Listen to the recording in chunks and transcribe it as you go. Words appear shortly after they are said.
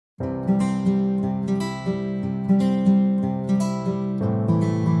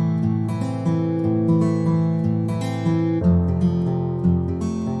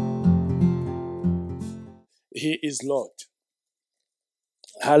He is Lord.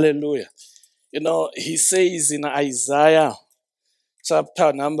 Hallelujah. He says in Isaiah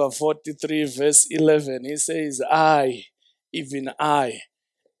chapter number 43, verse 11, he says, I, even I,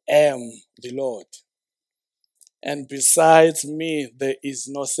 am the Lord. And besides me, there is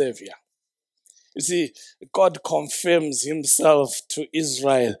no Savior. You see, God confirms himself to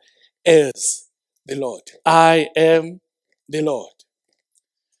Israel as the Lord. I am the Lord.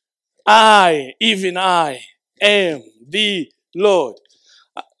 I, even I, am the Lord.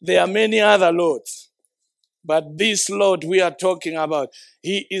 There are many other Lords, but this Lord we are talking about,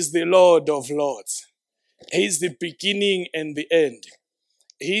 he is the Lord of Lords. He is the beginning and the end.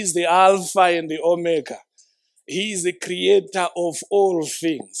 He is the Alpha and the Omega. He is the creator of all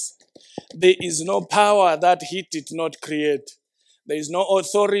things. There is no power that he did not create. There is no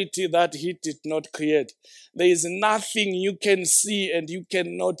authority that he did not create. There is nothing you can see and you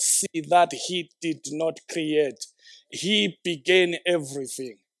cannot see that he did not create. He began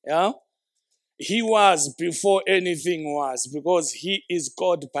everything. Yeah? He was before anything was, because he is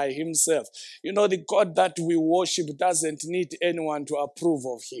God by himself. The God that we worship doesn't need anyone to approve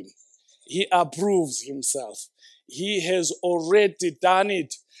of him. He approves himself. He has already done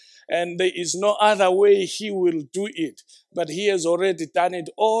it, and there is no other way he will do it. But he has already done it.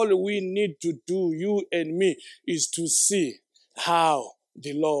 All we need to do, you and me, is to see how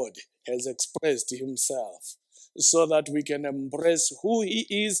the Lord has expressed himself, so that we can embrace who he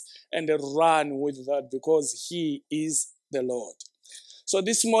is and run with that, because he is the Lord. So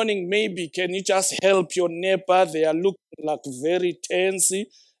this morning, maybe can you just help your neighbor? They are looking like very tense.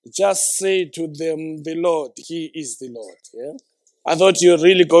 Just say to them, the Lord, he is the Lord. Yeah? I thought you were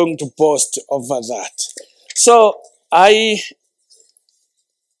really going to post over that. So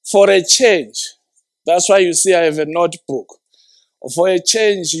for a change, that's why you see I have a notebook. For a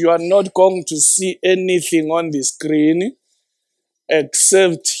change, you are not going to see anything on the screen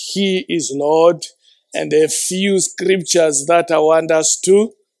except he is Lord and a few scriptures that I want us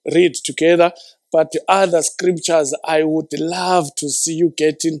to read together. But other scriptures, I would love to see you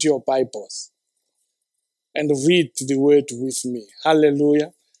get into your Bibles and read the word with me.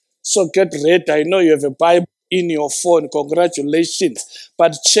 Hallelujah. So get ready. I know you have a Bible in your phone. Congratulations.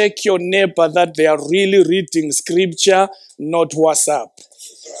 But check your neighbor that they are really reading scripture, not WhatsApp.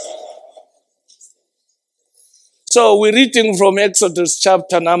 So we're reading from Exodus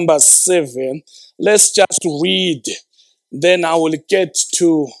chapter number 7. Let's just read. Then I will get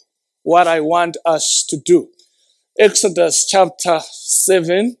to what I want us to do. Exodus chapter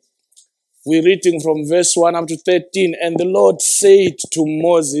 7. We're reading from verse 1 up to 13. And the Lord said to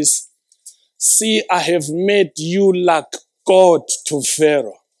Moses, see, I have made you like God to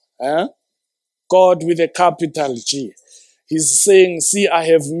Pharaoh. God with a capital G. He's saying, see, I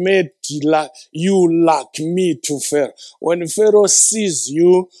have made you like me to Pharaoh. When Pharaoh sees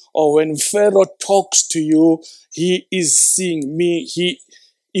you, or when Pharaoh talks to you, he is seeing me. He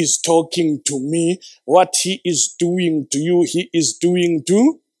is talking to me. What he is doing to you, he is doing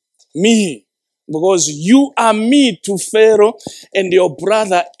to me. Because you are me to Pharaoh, and your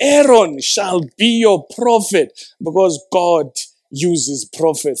brother Aaron shall be your prophet, because God uses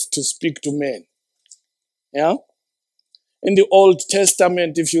prophets to speak to men. Yeah? In the Old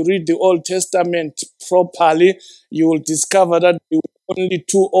Testament, if you read the Old Testament properly, you will discover that there were only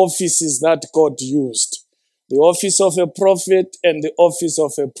two offices that God used. The office of a prophet and the office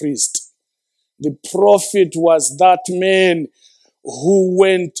of a priest. The prophet was that man who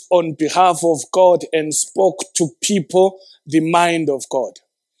went on behalf of God and spoke to people the mind of God.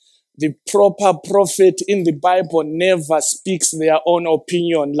 The proper prophet in the Bible never speaks their own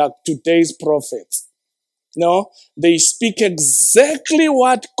opinion like today's prophets. No, they speak exactly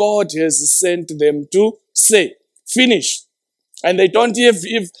what God has sent them to say. Finish. And they don't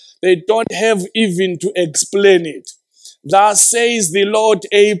have even to explain it. Thus says the Lord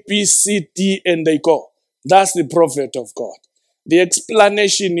A, B, C, D, and they go. That's the prophet of God. The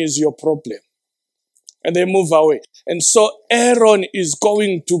explanation is your problem. And they move away. And so Aaron is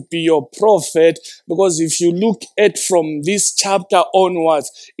going to be your prophet, because if you look at from this chapter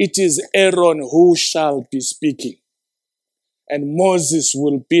onwards, it is Aaron who shall be speaking. And Moses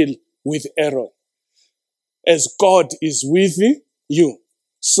will be with Aaron, as God is with you.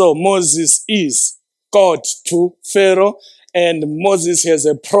 So Moses is God to Pharaoh, and Moses has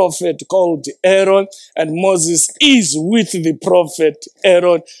a prophet called Aaron, and Moses is with the prophet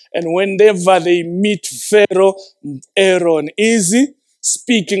Aaron. And whenever they meet Pharaoh, Aaron is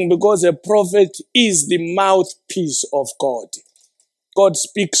speaking, because a prophet is the mouthpiece of God. God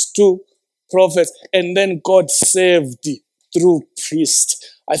speaks to prophets, and then God saved through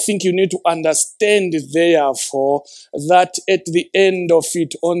priests. I think you need to understand, therefore, that at the end of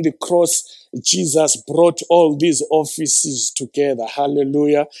it, on the cross, Jesus brought all these offices together.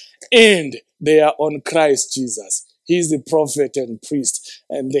 Hallelujah. And they are on Christ Jesus. He is the prophet and priest,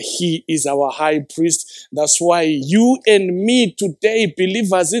 and he is our high priest. That's why you and me today,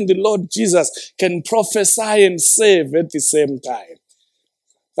 believers in the Lord Jesus, can prophesy and save at the same time.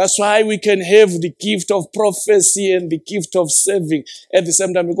 That's why we can have the gift of prophecy and the gift of saving at the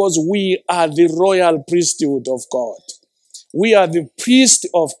same time, because we are the royal priesthood of God. We are the priest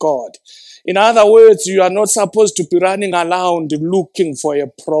of God. In other words, you are not supposed to be running around looking for a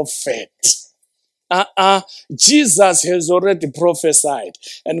prophet. Jesus has already prophesied,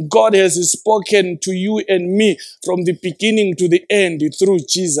 and God has spoken to you and me from the beginning to the end through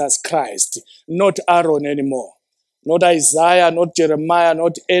Jesus Christ, not Aaron anymore. Not Isaiah, not Jeremiah,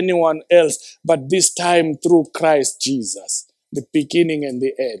 not anyone else, but this time through Christ Jesus, the beginning and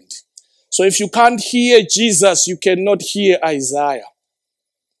the end. So if you can't hear Jesus, you cannot hear Isaiah,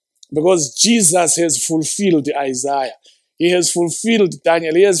 because Jesus has fulfilled Isaiah. He has fulfilled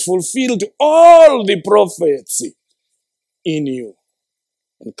Daniel. He has fulfilled all the prophets in you,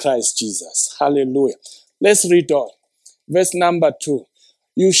 in Christ Jesus. Hallelujah. Let's read on. Verse number 2.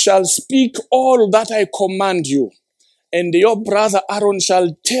 You shall speak all that I command you, and your brother Aaron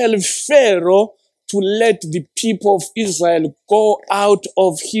shall tell Pharaoh to let the people of Israel go out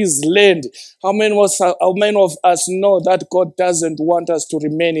of his land. How many of us know that God doesn't want us to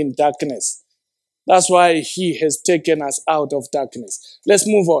remain in darkness? That's why he has taken us out of darkness. Let's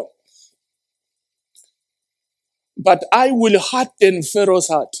move on. But I will harden Pharaoh's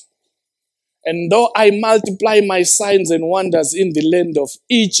heart, and though I multiply my signs and wonders in the land of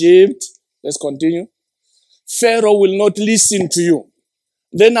Egypt, let's continue, Pharaoh will not listen to you.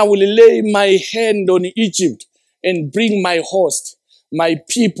 Then I will lay my hand on Egypt and bring my host, my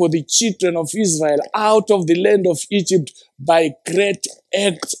people, the children of Israel, out of the land of Egypt by great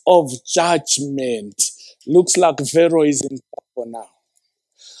acts of judgment. Looks like Pharaoh is in trouble now.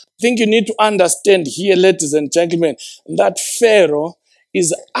 I think you need to understand here, ladies and gentlemen, that Pharaoh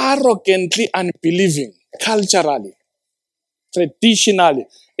is arrogantly unbelieving, culturally, traditionally,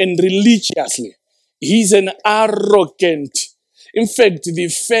 and religiously. He's an arrogant. In fact, the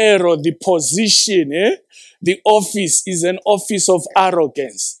Pharaoh, the position, the office is an office of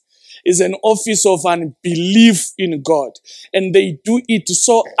arrogance. Is an office of unbelief in God. And they do it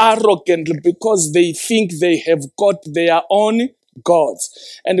so arrogantly because they think they have got their own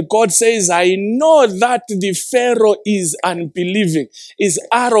gods. And God says, I know that the Pharaoh is unbelieving, is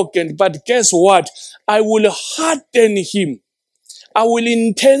arrogant, but guess what? I will harden him. I will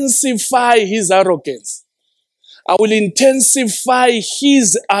intensify his arrogance. I will intensify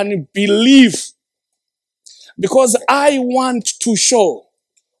his unbelief, because I want to show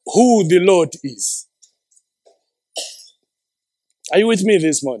who the Lord is. Are you with me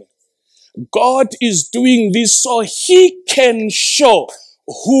this morning? God is doing this so he can show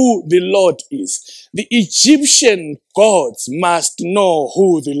who the Lord is. The Egyptian gods must know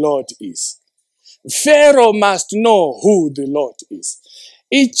who the Lord is. Pharaoh must know who the Lord is.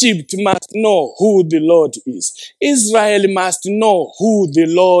 Egypt must know who the Lord is. Israel must know who the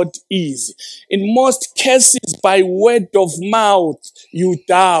Lord is. In most cases, by word of mouth, you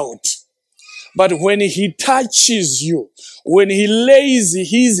doubt. But when he touches you, when he lays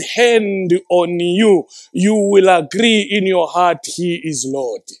his hand on you, you will agree in your heart he is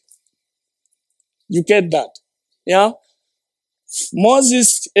Lord. You get that? Yeah?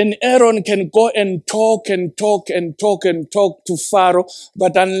 Moses and Aaron can go and talk to Pharaoh,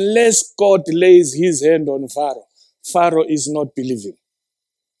 but unless God lays his hand on Pharaoh, Pharaoh is not believing.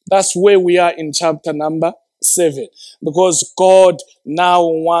 That's where we are in chapter number 7, because God now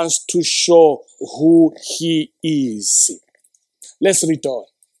wants to show who he is. Let's read on.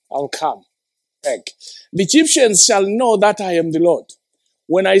 I'll come back. The Egyptians shall know that I am the Lord,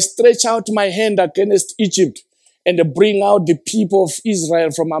 when I stretch out my hand against Egypt and bring out the people of Israel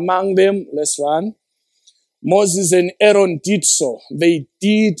from among them. Let's run. Moses and Aaron did so. They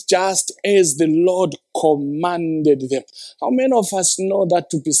did just as the Lord commanded them. How many of us know that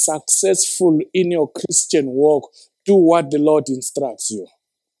to be successful in your Christian walk, do what the Lord instructs you?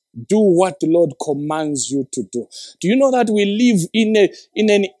 Do what the Lord commands you to do. Do you know that we live in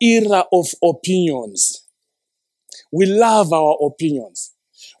an era of opinions? We love our opinions.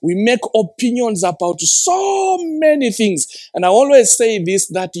 We make opinions about so many things. And I always say this,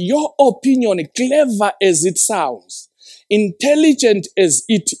 that your opinion, clever as it sounds, intelligent as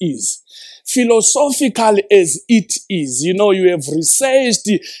it is, philosophical as it is, you have researched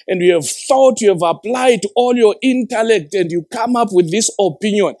and you have thought, you have applied all your intellect and you come up with this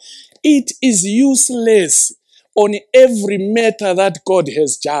opinion, it is useless on every matter that God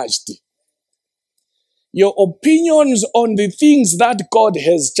has judged. Your opinions on the things that God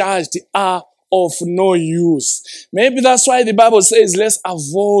has judged are of no use. Maybe that's why the Bible says, let's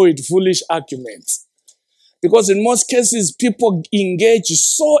avoid foolish arguments. Because in most cases, people engage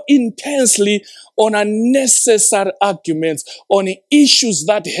so intensely on unnecessary arguments, on issues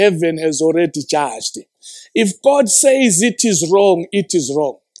that heaven has already judged. If God says it is wrong, it is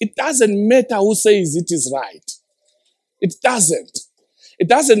wrong. It doesn't matter who says it is right. It doesn't. It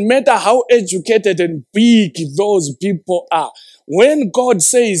doesn't matter how educated and big those people are. When God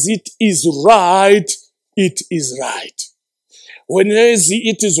says it is right, it is right. When he says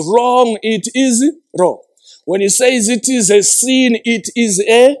it is wrong, it is wrong. When he says it is a sin, it is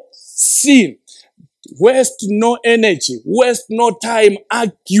a sin. Waste no energy, waste no time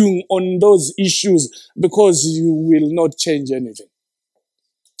arguing on those issues because you will not change anything.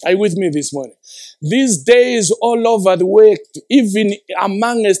 Are you with me this morning? These days, all over the world, even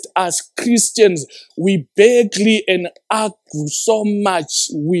amongst us Christians, we barely and argue so much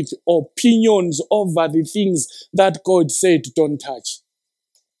with opinions over the things that God said don't touch,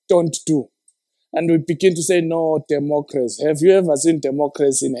 don't do. And we begin to say, no, democracy. Have you ever seen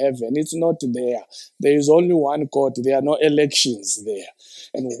democracy in heaven? It's not there. There is only one God. There are no elections there.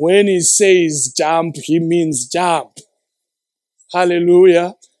 And when he says jump, he means jump.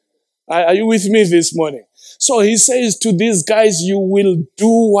 Hallelujah. Are you with me this morning? So he says to these guys, you will do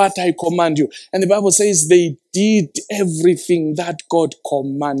what I command you. And the Bible says they did everything that God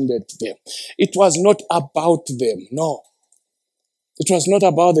commanded them. It was not about them, no. It was not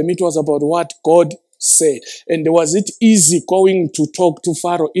about them. It was about what God said. And was it easy going to talk to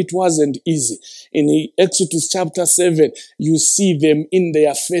Pharaoh? It wasn't easy. In Exodus chapter 7, you see them in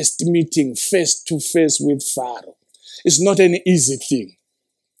their first meeting, face to face with Pharaoh. It's not an easy thing.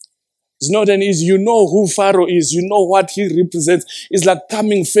 It's not an easy. You know who Pharaoh is. You know what he represents. It's like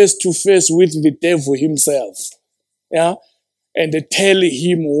coming face to face with the devil himself. Yeah? And they tell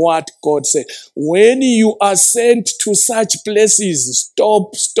him what God said. When you are sent to such places,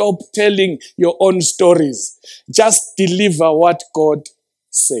 stop telling your own stories. Just deliver what God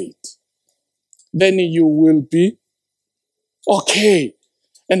said. Then you will be okay.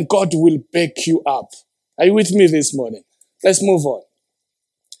 And God will back you up. Are you with me this morning? Let's move on.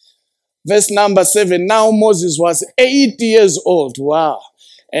 Verse number 7. Now Moses was 80 years old. Wow.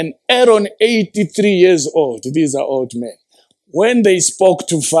 And Aaron 83 years old. These are old men. When they spoke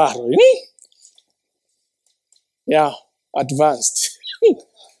to Pharaoh, yeah, advanced.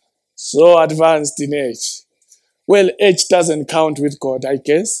 So advanced in age. Well, age doesn't count with God, I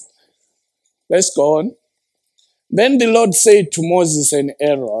guess. Let's go on. Then the Lord said to Moses and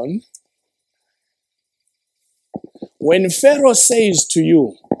Aaron, when Pharaoh says to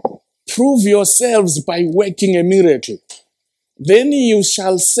you, prove yourselves by working a miracle, then you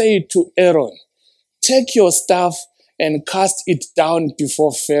shall say to Aaron, take your staff and cast it down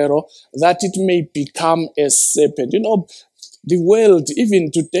before Pharaoh, that it may become a serpent. You know, the world,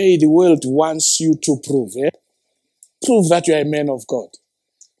 even today, the world wants you to prove. Prove that you are a man of God.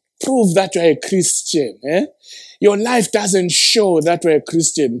 Prove that you are a Christian. Your life doesn't show that you are a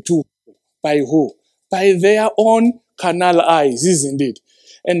Christian too. By who? By their own carnal eyes, isn't it?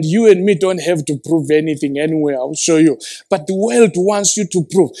 And you and me don't have to prove anything anywhere. I'll show you. But the world wants you to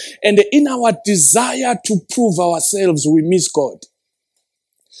prove. And in our desire to prove ourselves, we miss God.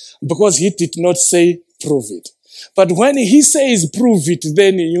 Because he did not say, prove it. But when he says, prove it,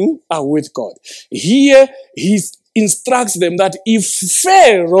 then you are with God. Here, he instructs them that if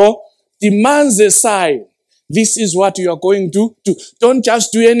Pharaoh demands a sign, this is what you are going to do. Don't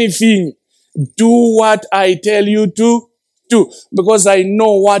just do anything. Do what I tell you to do, because I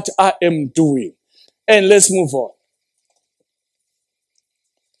know what I am doing. And let's move on.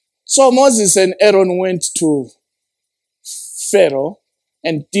 So Moses and Aaron went to Pharaoh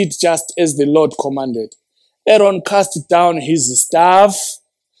and did just as the Lord commanded. Aaron cast down his staff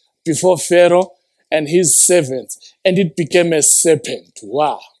before Pharaoh and his servants, and it became a serpent.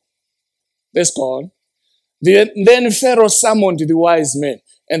 Wow. Let's go on. Then Pharaoh summoned the wise men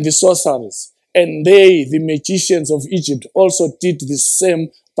and the sorcerers, and they, the magicians of Egypt, also did the same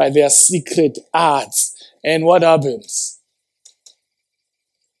by their secret arts. And what happens?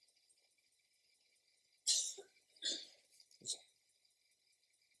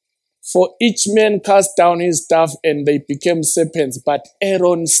 For each man cast down his staff, and they became serpents, but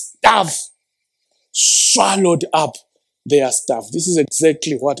Aaron's staff swallowed up their stuff. This is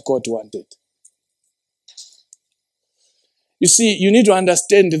exactly what God wanted. You see, you need to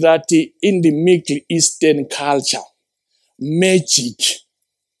understand that in the Middle Eastern culture, magic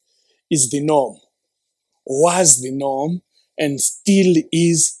is the norm, was the norm, and still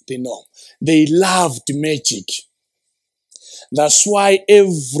is the norm. They loved magic. That's why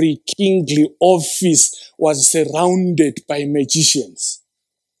every kingly office was surrounded by magicians,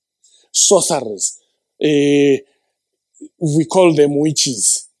 sorcerers. We call them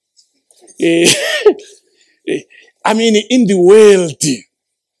witches. I mean, in the world,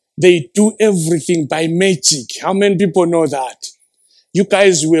 they do everything by magic. How many people know that? You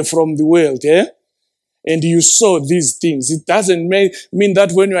guys were from the world, eh? And you saw these things. It doesn't mean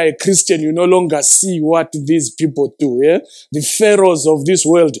that when you are a Christian, you no longer see what these people do. Yeah? The pharaohs of this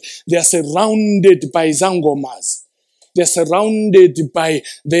world, they are surrounded by zangomas. They are surrounded by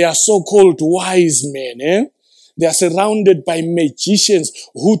their so-called wise men. Eh? They are surrounded by magicians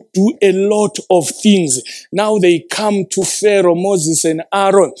who do a lot of things. Now they come to Pharaoh, Moses, and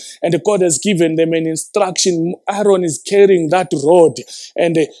Aaron, and God has given them an instruction. Aaron is carrying that rod,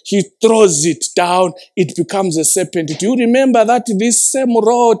 and he throws it down. It becomes a serpent. Do you remember that this same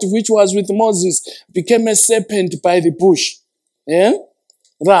rod, which was with Moses, became a serpent by the bush? Yeah?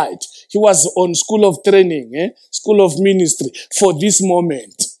 Right. He was on school of training, school of ministry for this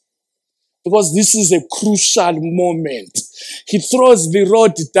moment. Because this is a crucial moment. He throws the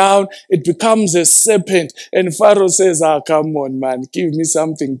rod down, it becomes a serpent, and Pharaoh says, come on, man, give me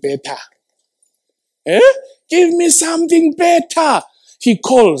something better. Give me something better. He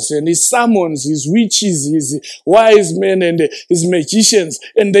calls and he summons his witches, his wise men, and his magicians,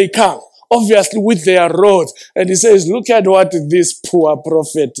 and they come, obviously with their rods. And he says, look at what this poor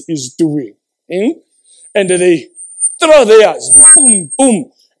prophet is doing. And they throw theirs, boom,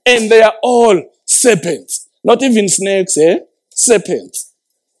 boom. And they are all serpents. Not even snakes, serpents.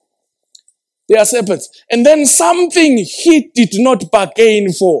 They are serpents. And then something he did not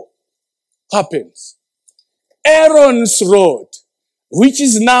bargain for happens. Aaron's rod, which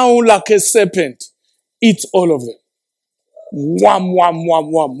is now like a serpent, eats all of them. Wham, wham,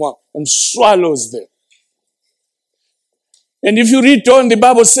 wham, wham, wham, and swallows them. And if you read on, the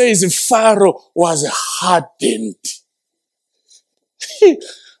Bible says Pharaoh was hardened.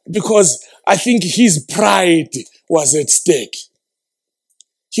 Because I think his pride was at stake.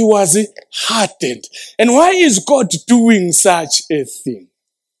 He was hardened. And why is God doing such a thing?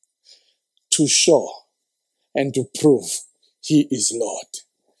 To show and to prove he is Lord.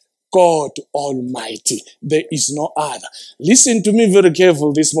 God Almighty. There is no other. Listen to me very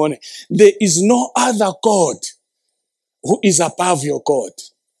carefully this morning. There is no other God who is above your God.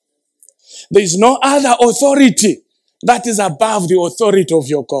 There is no other authority that is above the authority of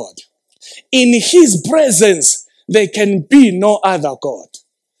your God. In his presence, there can be no other God.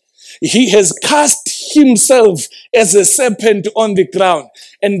 He has cast himself as a serpent on the ground,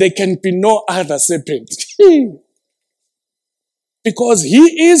 and there can be no other serpent. Because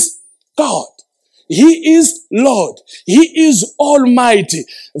he is God. He is Lord. He is Almighty.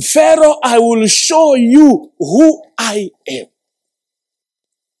 Pharaoh, I will show you who I am.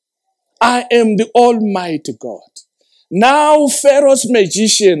 I am the Almighty God. Now Pharaoh's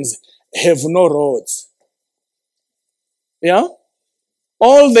magicians have no rods. Yeah?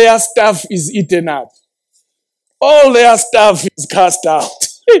 All their stuff is eaten up. All their stuff is cast out.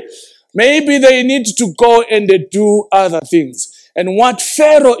 Maybe they need to go and do other things. And what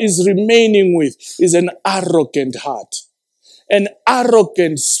Pharaoh is remaining with is an arrogant heart, an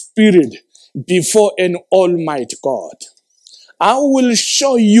arrogant spirit before an almighty God. I will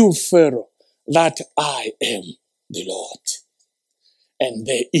show you, Pharaoh, that I am the Lord, and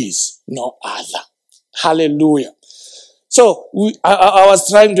there is no other. Hallelujah. So I was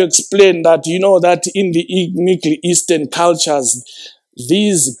trying to explain that, that in the Middle Eastern cultures,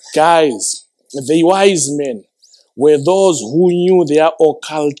 these guys, the wise men, were those who knew their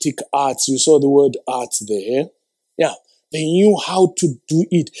occultic arts. You saw the word arts there. Yeah. They knew how to do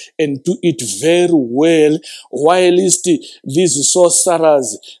it and do it very well. Whilst these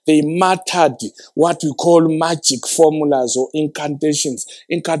sorcerers, they muttered what we call magic formulas or incantations.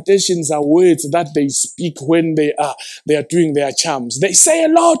 Incantations are words that they speak when they are doing their charms. They say a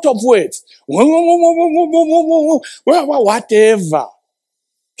lot of words. Whatever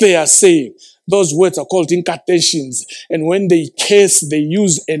they are saying. Those words are called incantations. And when they curse, they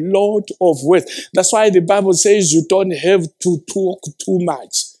use a lot of words. That's why the Bible says you don't have to talk too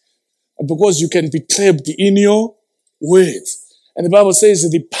much, because you can be trapped in your words. And the Bible says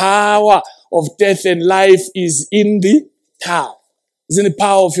the power of death and life is in the tongue. It's in the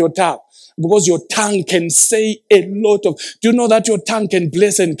power of your tongue. Because your tongue can say a lot of, do you know that your tongue can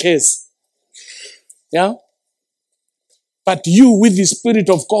bless and curse? Yeah? But you, with the Spirit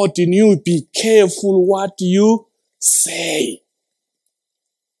of God in you, be careful what you say.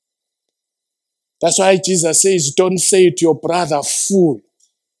 That's why Jesus says, don't say to your brother, fool.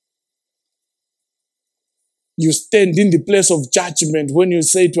 You stand in the place of judgment when you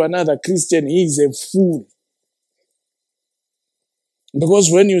say to another Christian, he is a fool. Because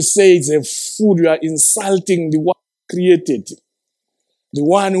when you say it's a fool, you are insulting the one who created him, the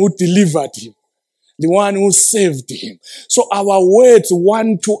one who delivered him, the one who saved him. So our words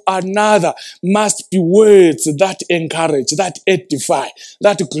one to another must be words that encourage, that edify,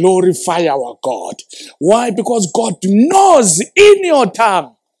 that glorify our God. Why? Because God knows in your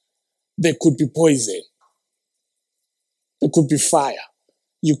tongue there could be poison. There could be fire.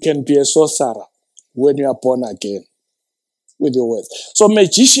 You can be a sorcerer when you are born again with your words. So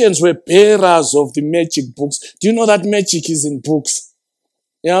magicians were bearers of the magic books. Do you know that magic is in books?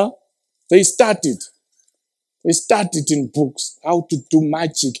 Yeah? They started in books, how to do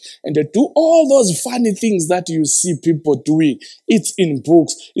magic. And they do all those funny things that you see people doing. It's in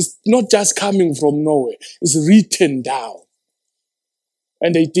books. It's not just coming from nowhere. It's written down.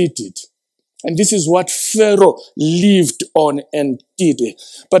 And they did it. And this is what Pharaoh lived on and did.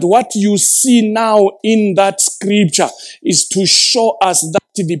 But what you see now in that scripture is to show us that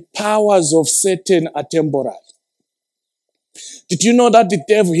the powers of Satan are temporal. Did you know that the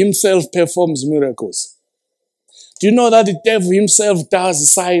devil himself performs miracles? Do you know that the devil himself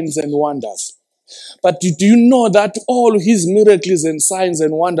does signs and wonders? But do you know that all his miracles and signs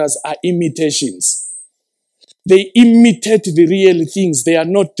and wonders are imitations? They imitate the real things. They are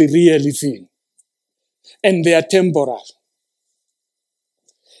not the real thing. And they are temporal.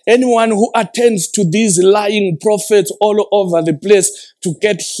 Anyone who attends to these lying prophets all over the place to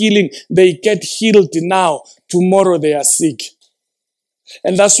get healing, they get healed now. Tomorrow they are sick.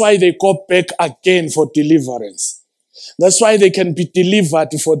 And that's why they go back again for deliverance. That's why they can be delivered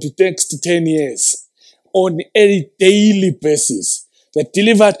for the next 10 years on a daily basis. They're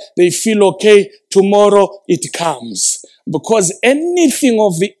delivered, they feel okay, tomorrow it comes. Because anything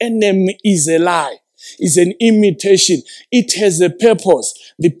of the enemy is a lie. Is an imitation. It has a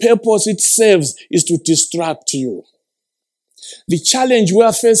purpose. The purpose it serves is to distract you. The challenge we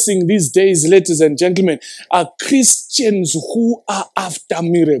are facing these days, ladies and gentlemen, are Christians who are after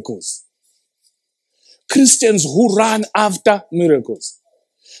miracles. Christians who run after miracles.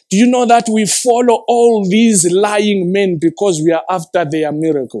 Do you know that we follow all these lying men because we are after their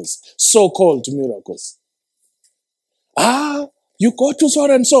miracles, so-called miracles? You go to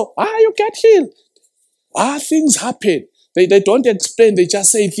so and so. You get healed. Things happen. They don't explain, they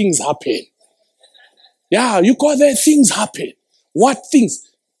just say things happen. Yeah, you go there, things happen. What things?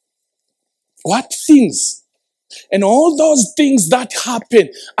 What things? And all those things that happen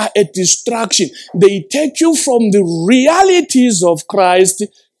are a distraction. They take you from the realities of Christ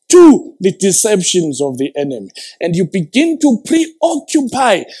to the deceptions of the enemy. And you begin to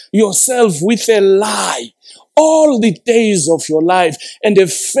preoccupy yourself with a lie all the days of your life and they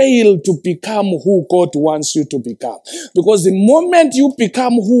fail to become who God wants you to become. Because the moment you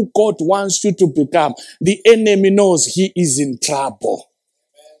become who God wants you to become, the enemy knows he is in trouble.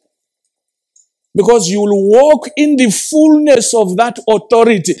 Because you will walk in the fullness of that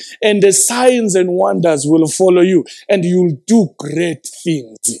authority and the signs and wonders will follow you and you will do great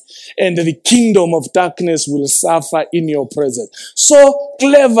things. And the kingdom of darkness will suffer in your presence. So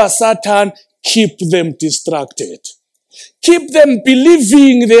clever Satan, keep them distracted. Keep them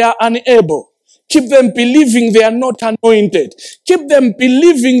believing they are unable. Keep them believing they are not anointed. Keep them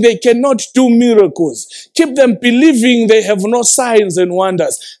believing they cannot do miracles. Keep them believing they have no signs and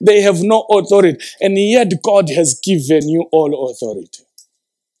wonders. They have no authority. And yet God has given you all authority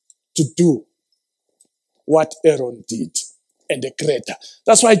to do what Aaron did and the greater.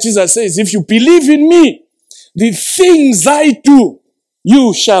 That's why Jesus says, if you believe in me, the things I do,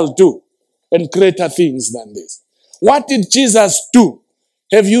 you shall do. And greater things than this. What did Jesus do?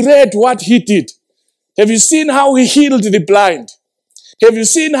 Have you read what he did? Have you seen how he healed the blind? Have you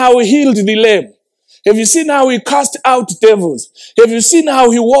seen how he healed the lame? Have you seen how he cast out devils? Have you seen how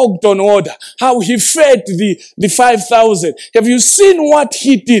he walked on water? How he fed the 5,000? Have you seen what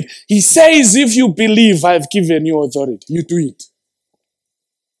he did? He says, if you believe, I've given you authority. You do it.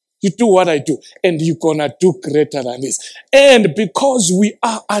 You do what I do, and you're gonna do greater than this. And because we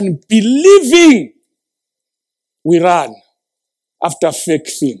are unbelieving, we run after fake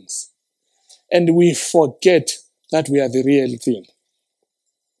things. And we forget that we are the real thing.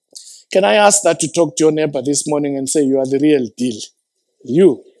 Can I ask that to talk to your neighbor this morning and say, you are the real deal?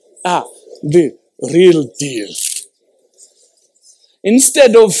 You. the real deal.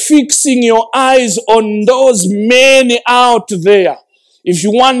 Instead of fixing your eyes on those men out there, if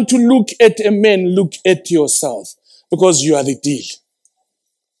you want to look at a man, look at yourself, because you are the deal.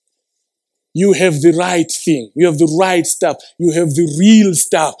 You have the right thing. You have the right stuff. You have the real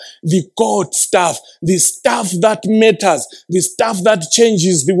stuff, the God stuff, the stuff that matters, the stuff that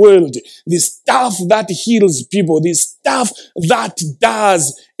changes the world, the stuff that heals people, the stuff that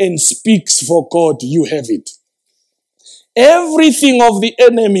does and speaks for God. You have it. Everything of the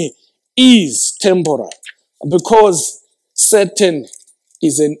enemy is temporal because Satan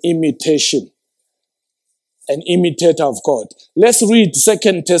is an imitator of God. Let's read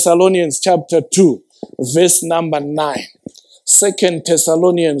 2 Thessalonians chapter 2, verse number 9. 2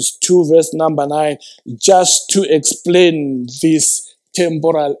 Thessalonians 2, verse number 9, just to explain this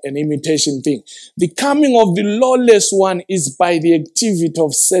temporal and imitation thing. The coming of the lawless one is by the activity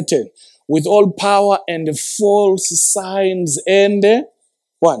of Satan, with all power and false signs and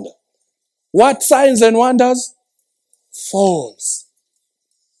wonder. What signs and wonders? False.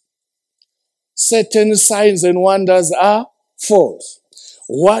 Satan's signs and wonders are false.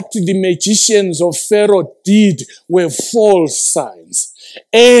 What the magicians of Pharaoh did were false signs.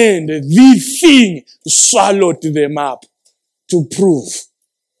 And the thing swallowed them up to prove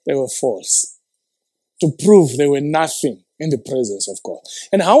they were false. To prove they were nothing in the presence of God.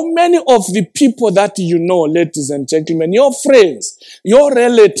 And how many of the people that you know, ladies and gentlemen, your friends, your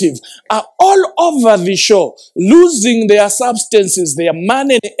relatives, are all over the show, losing their substances, their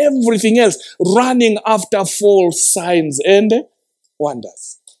money, and everything else, running after false signs and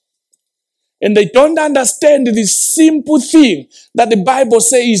wonders. And they don't understand the simple thing that the Bible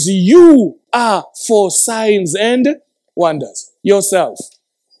says you are for signs and wonders. Yourself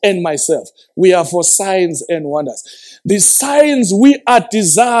and myself. We are for signs and wonders. The signs we are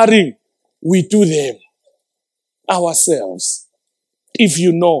desiring, we do them ourselves. If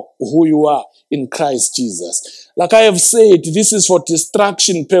you know who you are in Christ Jesus. Like I have said, this is for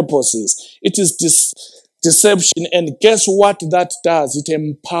distraction purposes. It is deception. And guess what that does? It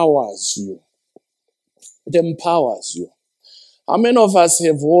empowers you. It empowers you. How many of us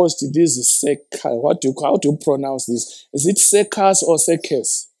have watched this how do you pronounce this? Is it circus or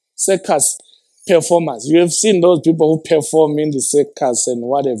circus? Circus performers. You have seen those people who perform in the circus and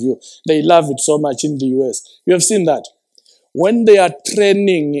what have you. They love it so much in the US. You have seen that. When they are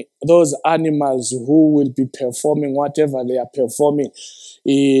training those animals who will be performing whatever they are performing,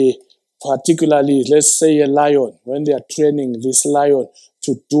 particularly, let's say a lion, when they are training this lion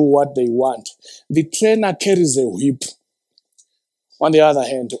to do what they want, the trainer carries a whip. On the other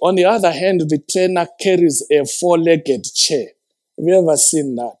hand, the trainer carries a four-legged chair. Have you ever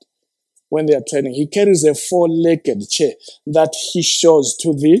seen that? When they are training, he carries a four-legged chair that he shows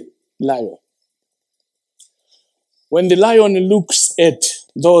to the lion. When the lion looks at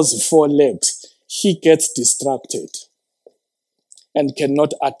those four legs, he gets distracted and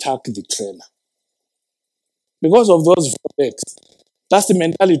cannot attack the trainer. Because of those four legs, that's the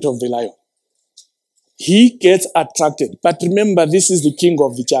mentality of the lion. He gets attracted. But remember, this is the king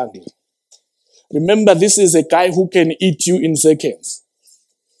of the jungle. Remember, this is a guy who can eat you in seconds.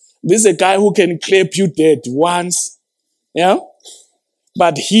 This is a guy who can clap you dead once. Yeah?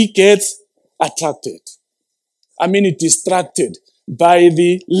 But he gets attracted. Distracted by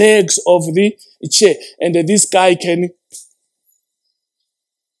the legs of the chair. And this guy can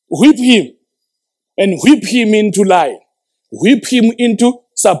whip him and whip him into line. Whip him into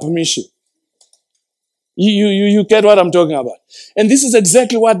submission. You get what I'm talking about. And this is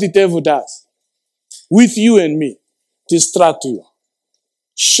exactly what the devil does with you and me. Distract you.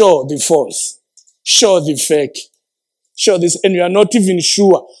 Show the false. Show the fake. Show this. And you are not even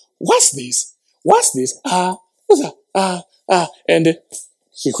sure. What's this? What's this? What's that? And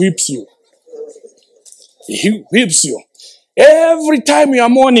he whips you. He whips you. Every time you are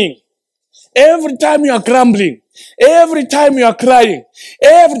mourning. Every time you are grumbling. Every time you are crying.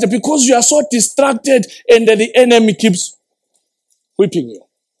 Every time, because you are so distracted and the enemy keeps whipping you.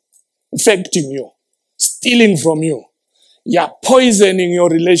 Infecting you. Stealing from you. You are poisoning your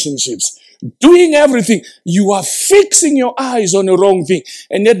relationships. Doing everything. You are fixing your eyes on the wrong thing.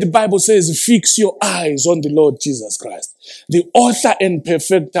 And yet the Bible says, fix your eyes on the Lord Jesus Christ, the author and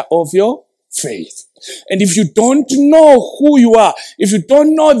perfecter of your faith. And if you don't know who you are, if you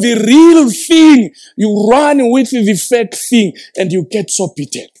don't know the real thing, you run with the fake thing and you get so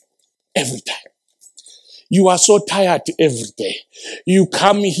beaten every time. You are so tired every day. You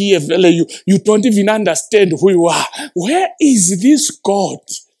come here, you don't even understand who you are. Where is this God?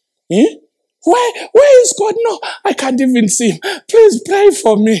 Where is God? No, I can't even see him. Please pray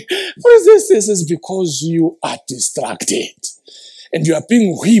for me. Please, this is because you are distracted. And you are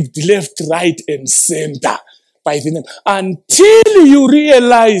being whipped left, right, and center by the name. Until you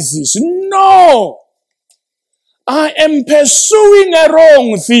realize this, no, I am pursuing a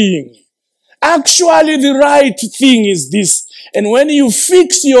wrong thing. Actually, the right thing is this. And when you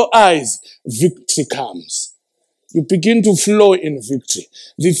fix your eyes, victory comes. You begin to flow in victory.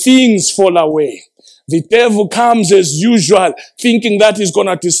 The things fall away. The devil comes as usual, thinking that he's going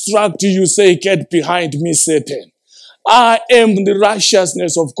to distract you. You say, get behind me, Satan. I am the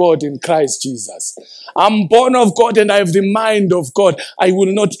righteousness of God in Christ Jesus. I'm born of God and I have the mind of God. I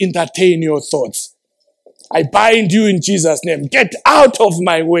will not entertain your thoughts. I bind you in Jesus' name. Get out of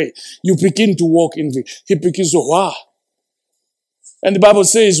my way. You begin to walk in victory. He begins to, wow. And the Bible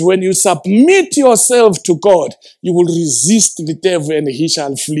says, when you submit yourself to God, you will resist the devil and he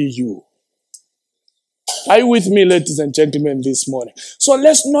shall flee you. Are you with me, ladies and gentlemen, this morning? So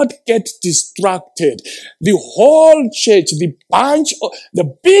let's not get distracted. The whole church,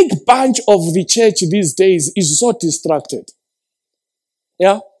 the big bunch of the church these days is so distracted.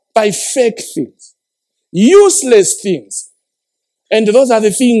 Yeah? By fake things. Useless things. And those are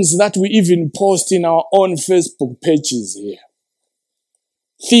the things that we even post in our own Facebook pages here.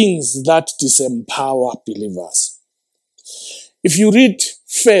 Things that disempower believers. If you read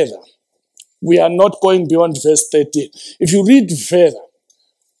further, we are not going beyond verse 13. If you read further,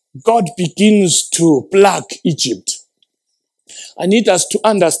 God begins to plague Egypt. I need us to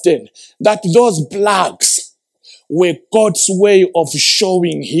understand that those plagues were God's way of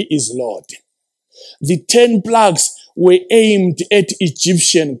showing he is Lord. The 10 plagues were aimed at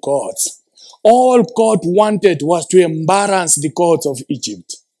Egyptian gods. All God wanted was to embarrass the gods of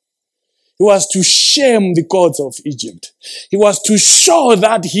Egypt. He was to shame the gods of Egypt. He was to show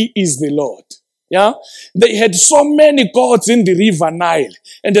that he is the Lord. Yeah? They had so many gods in the river Nile,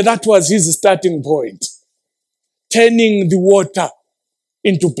 and that was his starting point. Turning the water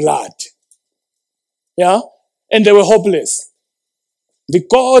into blood. Yeah? And they were hopeless. The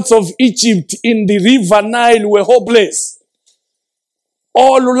gods of Egypt in the river Nile were hopeless.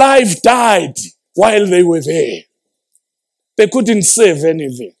 All life died while they were there. They couldn't save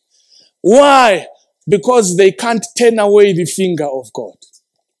anything. Why? Because they can't turn away the finger of God.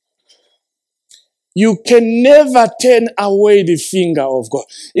 You can never turn away the finger of God.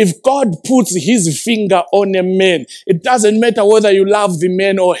 If God puts his finger on a man, it doesn't matter whether you love the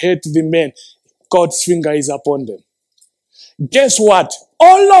man or hate the man, God's finger is upon them. Guess what?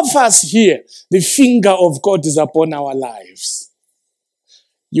 All of us here, the finger of God is upon our lives.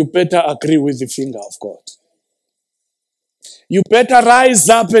 You better agree with the finger of God. You better rise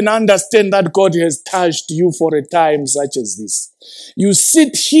up and understand that God has touched you for a time such as this. You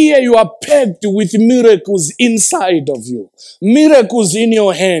sit here, you are pegged with miracles inside of you. Miracles in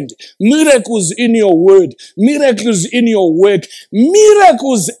your hand. Miracles in your word. Miracles in your work.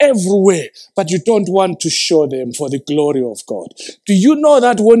 Miracles everywhere. But you don't want to show them for the glory of God. Do you know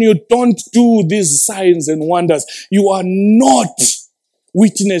that when you don't do these signs and wonders, you are not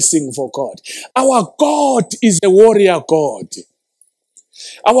witnessing for God? Our God is a warrior God.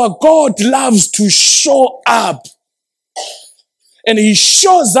 Our God loves to show up. And he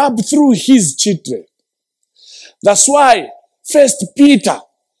shows up through his children. That's why 1 Peter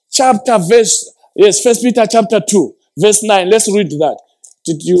chapter 2, verse 9. Let's read that.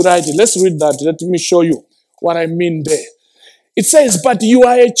 Did you write it? Let's read that. Let me show you what I mean there. It says, but you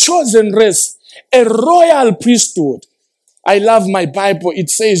are a chosen race, a royal priesthood. I love my Bible.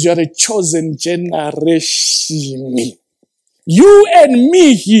 It says you are a chosen generation. You and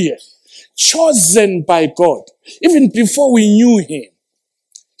me here, chosen by God. Even before we knew him,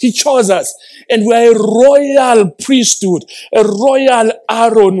 he chose us. And we are a royal priesthood, a royal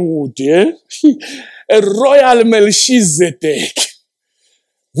Aaronwood, a royal Melchizedek,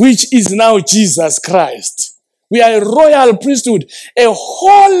 which is now Jesus Christ. We are a royal priesthood, a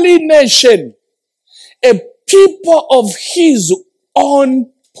holy nation, a people of his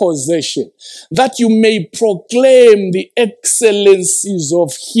own possession, that you may proclaim the excellencies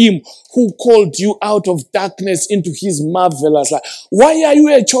of him who called you out of darkness into his marvelous light. Why are you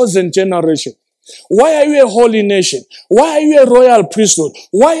a chosen generation? Why are you a holy nation? Why are you a royal priesthood?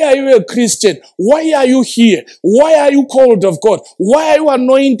 Why are you a Christian? Why are you here? Why are you called of God? Why are you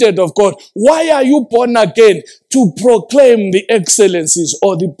anointed of God? Why are you born again? To proclaim the excellencies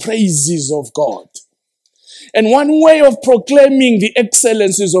or the praises of God. And one way of proclaiming the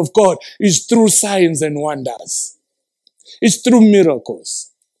excellencies of God is through signs and wonders. It's through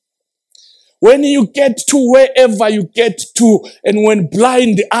miracles. When you get to wherever you get to, and when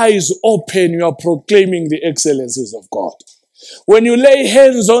blind eyes open, you are proclaiming the excellencies of God. When you lay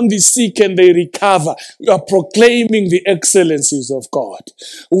hands on the sick and they recover, you are proclaiming the excellencies of God.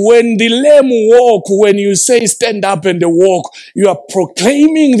 When the lame walk, when you say stand up and they walk, you are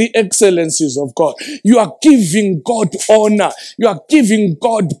proclaiming the excellencies of God. You are giving God honor. You are giving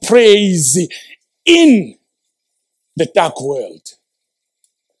God praise in the dark world.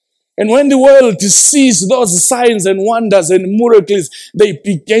 And when the world sees those signs and wonders and miracles, they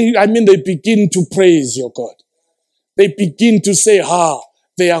begin to praise your God. They begin to say,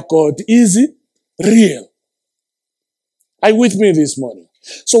 their God is real. Are you with me this morning?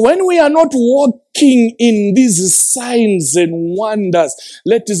 So when we are not walking in these signs and wonders,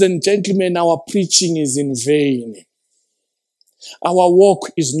 ladies and gentlemen, our preaching is in vain. Our walk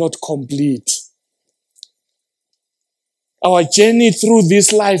is not complete. Our journey through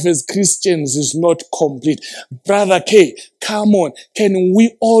this life as Christians is not complete. Brother K, come on. Can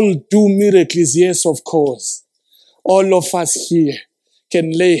we all do miracles? Yes, of course. All of us here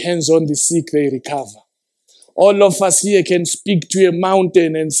can lay hands on the sick, they recover. All of us here can speak to a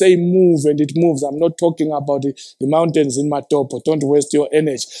mountain and say, move, and it moves. I'm not talking about the mountains in Matopo. Don't waste your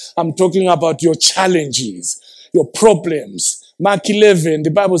energy. I'm talking about your challenges, your problems. Mark 11,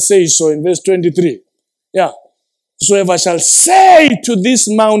 the Bible says so in verse 23. Yeah. Whosoever shall say to this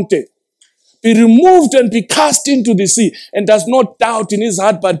mountain, be removed and be cast into the sea, and does not doubt in his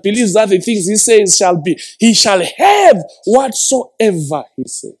heart, but believes that the things he says shall be, he shall have whatsoever he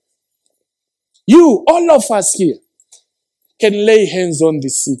says. You, all of us here, can lay hands on the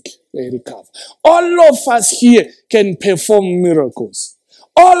sick, they recover. All of us here can perform miracles.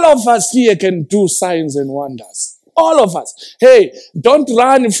 All of us here can do signs and wonders. All of us. Hey, don't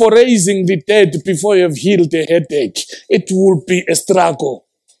run for raising the dead before you have healed a headache. It will be a struggle.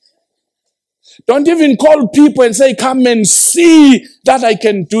 Don't even call people and say, come and see that I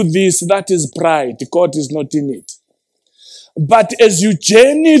can do this. That is pride. God is not in it. But as you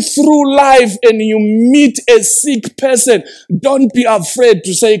journey through life and you meet a sick person, don't be afraid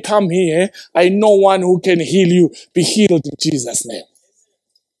to say, come here. I know one who can heal you. Be healed in Jesus' name.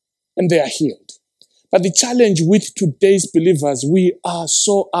 And they are healed. But the challenge with today's believers, we are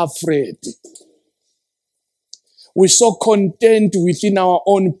so afraid. We're so content within our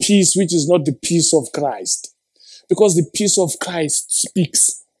own peace, which is not the peace of Christ. Because the peace of Christ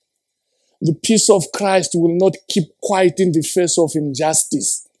speaks. The peace of Christ will not keep quiet in the face of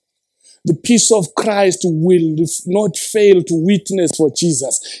injustice. The peace of Christ will not fail to witness for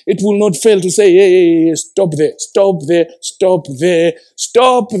Jesus. It will not fail to say, hey, stop there, stop there, stop there,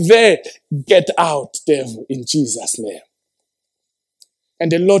 stop there. Get out, devil, in Jesus' name.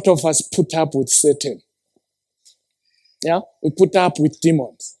 And a lot of us put up with Satan. Yeah? We put up with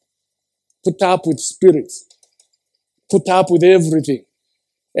demons. Put up with spirits. Put up with everything.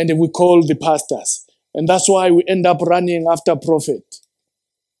 And we call the pastors. And that's why we end up running after prophet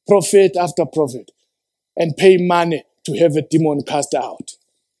after prophet, and pay money to have a demon cast out,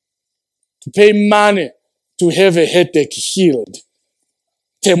 to pay money to have a headache healed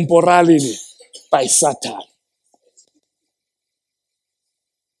temporarily by Satan.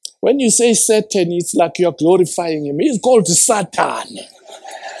 When you say Satan, it's like you're glorifying him. He's called Satan.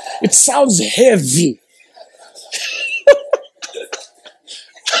 It sounds heavy.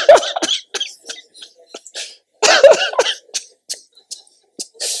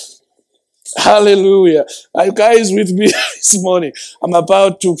 Hallelujah. Are you guys with me this morning? I'm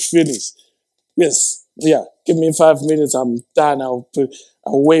about to finish. Yes. Yeah. Give me 5 minutes. I'm done. I'll put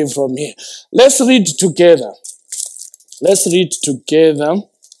away from here. Let's read together.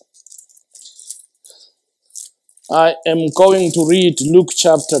 I am going to read Luke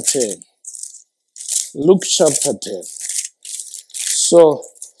chapter 10. Luke chapter 10. So,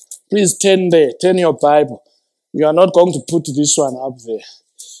 please turn there. Turn your Bible. You are not going to put this one up there.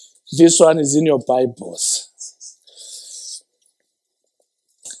 This one is in your Bibles.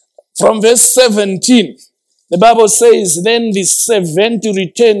 From verse 17, the Bible says, then the 70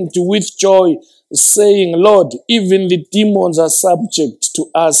 returned with joy, saying, Lord, even the demons are subject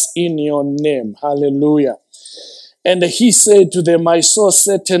to us in your name. Hallelujah. And he said to them, I saw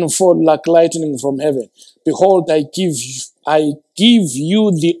Satan fall like lightning from heaven. Behold, I give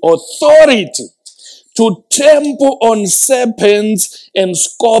you the authority to trample on serpents and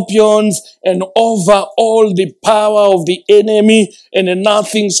scorpions and over all the power of the enemy, and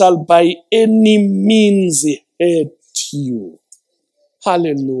nothing shall by any means hurt you.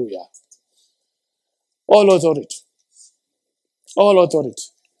 Hallelujah. All authority. All authority.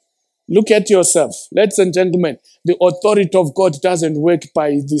 Look at yourself. Ladies and gentlemen, the authority of God doesn't work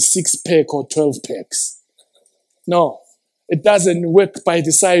by the 6-pack or 12-packs. No, it doesn't work by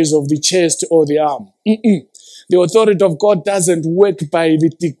the size of the chest or the arm. The authority of God doesn't work by the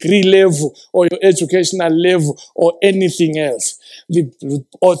degree level or your educational level or anything else. The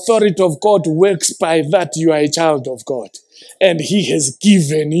authority of God works by that you are a child of God. And He has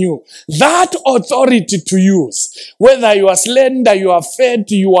given you that authority to use. Whether you are slender, you are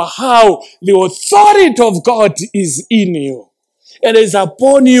fat, you are how, the authority of God is in you. It is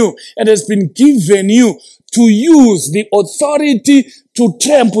upon you and has been given you to use the authority to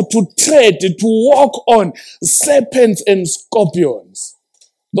trample, to tread, to walk on serpents and scorpions.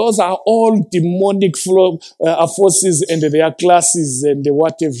 Those are all demonic forces and their classes and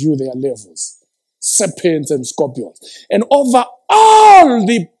what have you, their levels. Serpents and scorpions. And over all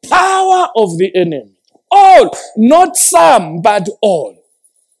the power of the enemy. All, not some, but all.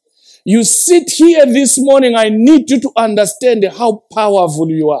 You sit here this morning, I need you to understand how powerful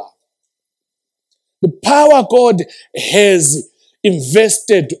you are. The power God has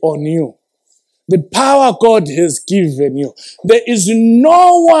invested on you. The power God has given you. There is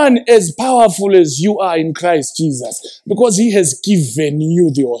no one as powerful as you are in Christ Jesus because He has given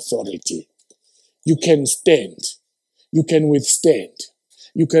you the authority. You can stand. You can withstand.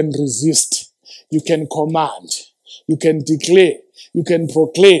 You can resist. You can command. You can declare. You can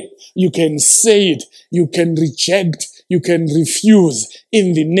proclaim. You can say it. You can reject. You can refuse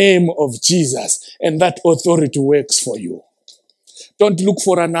in the name of Jesus. And that authority works for you. Don't look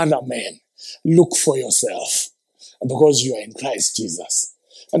for another man. Look for yourself. Because you are in Christ Jesus.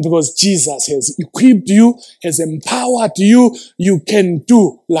 And because Jesus has equipped you, has empowered you, you can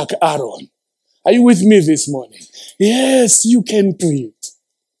do like Aaron. Are you with me this morning? Yes, you can do it.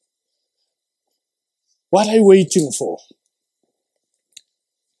 What are you waiting for?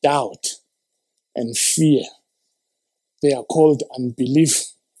 Doubt and fear. They are called unbelief.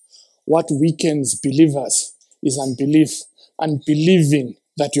 What weakens believers is unbelief. Unbelieving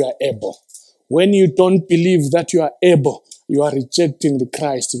that you are able. When you don't believe that you are able, you are rejecting the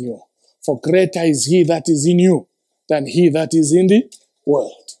Christ in you. For greater is He that is in you than he that is in the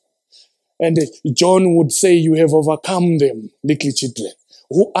world. And John would say, you have overcome them, little children.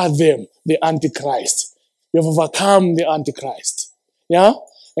 Who are them? The Antichrist. You have overcome the Antichrist. Yeah?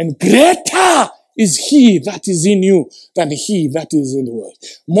 And greater is He that is in you than he that is in the world.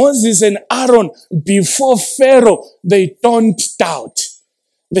 Moses and Aaron, before Pharaoh, they don't doubt.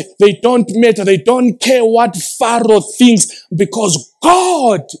 They don't matter. They don't care what Pharaoh thinks because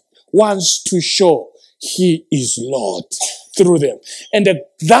God wants to show He is Lord through them. And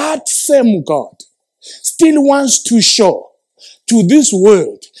that same God still wants to show to this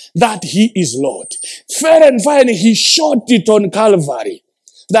world that He is Lord. Fair and fine, He showed it on Calvary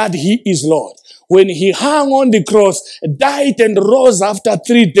that He is Lord. When He hung on the cross, died and rose after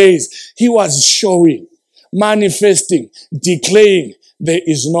 3 days, He was showing, manifesting, declaring, there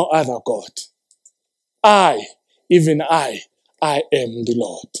is no other God. Even I am the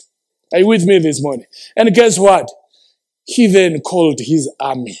Lord. Are you with me this morning? And guess what? He then called His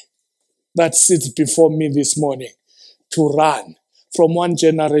army that sits before me this morning to run from one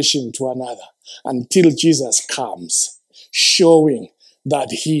generation to another until Jesus comes, showing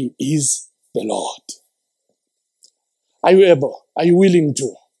that He is the Lord. Are you able? Are you willing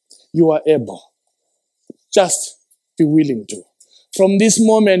to? You are able. Just be willing to. From this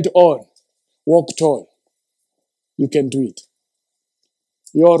moment on, walk tall. You can do it.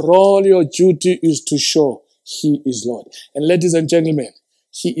 Your role, your duty is to show He is Lord. And ladies and gentlemen,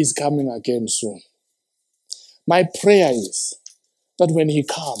 He is coming again soon. My prayer is that when He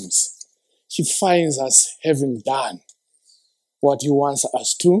comes, He finds us having done what He wants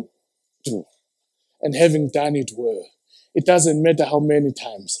us to do. And having done it well. It doesn't matter how many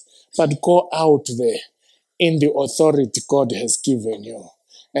times, but go out there in the authority God has given you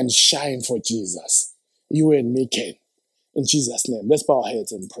and shine for Jesus. You and me can. In Jesus' name, let's bow our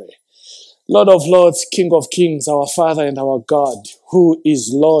heads and pray. Lord of Lords, King of Kings, our Father and our God, who is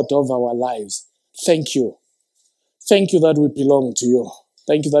Lord of our lives, thank you. Thank you that we belong to you.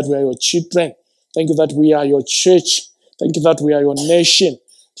 Thank you that we are your children. Thank you that we are your church. Thank you that we are your nation.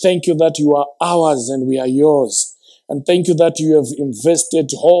 Thank you that you are ours and we are yours. And thank you that you have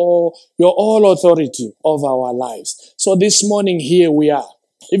invested your all authority of our lives. So this morning here we are.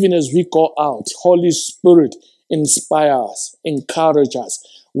 Even as we go out, Holy Spirit, inspire us, encourage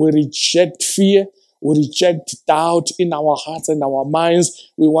us. We reject fear. We reject doubt in our hearts and our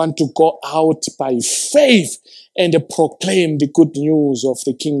minds. We want to go out by faith and proclaim the good news of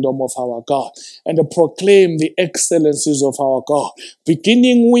the kingdom of our God and proclaim the excellencies of our God,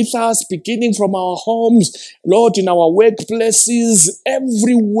 beginning with us, beginning from our homes, Lord, in our workplaces,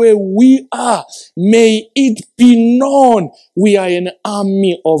 everywhere we are. May it be known we are an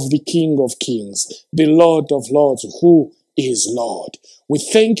army of the King of Kings, the Lord of Lords, who is Lord. We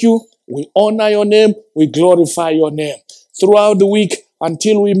thank you. We honor your name. We glorify your name. Throughout the week,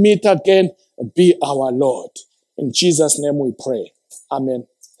 until we meet again, be our Lord. In Jesus' name we pray. Amen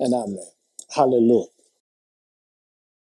and amen. Hallelujah.